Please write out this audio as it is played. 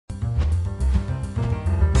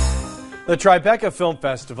The Tribeca Film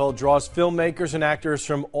Festival draws filmmakers and actors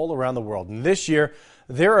from all around the world. And this year,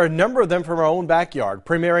 there are a number of them from our own backyard,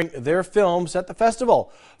 premiering their films at the festival.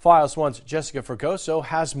 Files One's Jessica Fregoso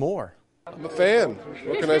has more. I'm a fan.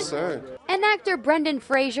 What can I say? And actor Brendan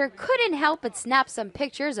Fraser couldn't help but snap some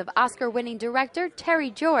pictures of Oscar-winning director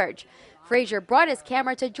Terry George. Fraser brought his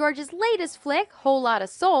camera to George's latest flick, Whole Lotta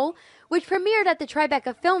Soul, which premiered at the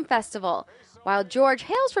Tribeca Film Festival. While George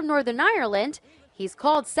hails from Northern Ireland, he's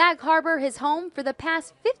called Sag Harbor his home for the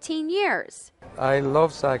past 15 years. I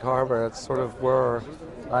love Sag Harbor. It's sort of where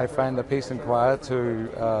I find the peace and quiet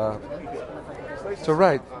to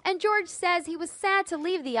write. And George says he was sad to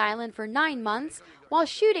leave the island for 9 months while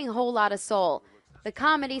shooting Whole Lotta Soul. The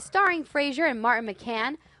comedy starring Fraser and Martin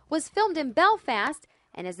McCann was filmed in Belfast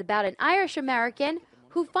and is about an Irish American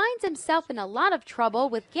who finds himself in a lot of trouble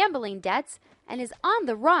with gambling debts and is on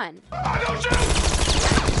the run.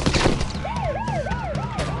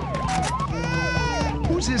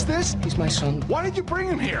 Whose is this? He's my son. Why did you bring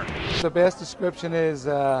him here? The best description is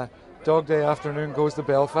Dog Day Afternoon Goes to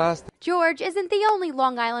Belfast. George isn't the only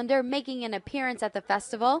Long Islander making an appearance at the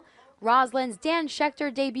festival. Roslin's Dan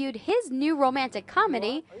Schechter debuted his new romantic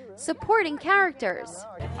comedy, Supporting Characters.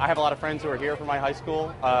 I have a lot of friends who are here from my high school,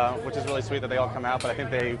 which is really sweet that they all come out, but I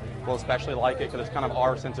think they will especially like it because it's kind of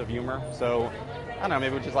our sense of humor. So, I don't know,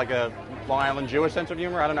 maybe it's just like a Long Island Jewish sense of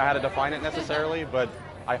humor. I don't know how to define it necessarily, but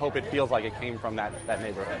I hope it feels like it came from that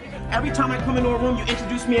neighborhood. Every time I come into a room, you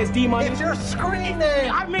introduce me as D-Money. It's your screen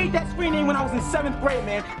name! I made that screen name when I was in 7th grade,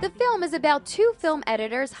 man. The film is about 2 film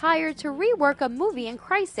editors hired to rework a movie in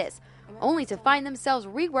crisis, only to find themselves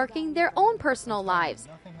reworking their own personal lives.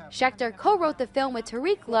 Schechter co-wrote the film with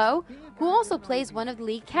Tariq Lowe, who also plays one of the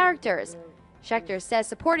lead characters. Schechter says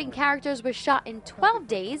Supporting Characters was shot in 12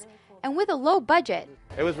 days and with a low budget.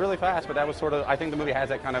 It was really fast, but that was sort of, I think the movie has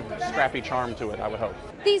that kind of scrappy charm to it, I would hope.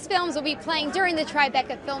 These films will be playing during the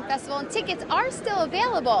Tribeca Film Festival, and tickets are still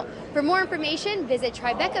available. For more information, visit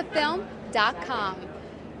tribecafilm.com.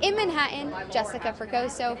 In Manhattan, Jessica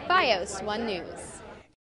Fregoso, Fios 1 News.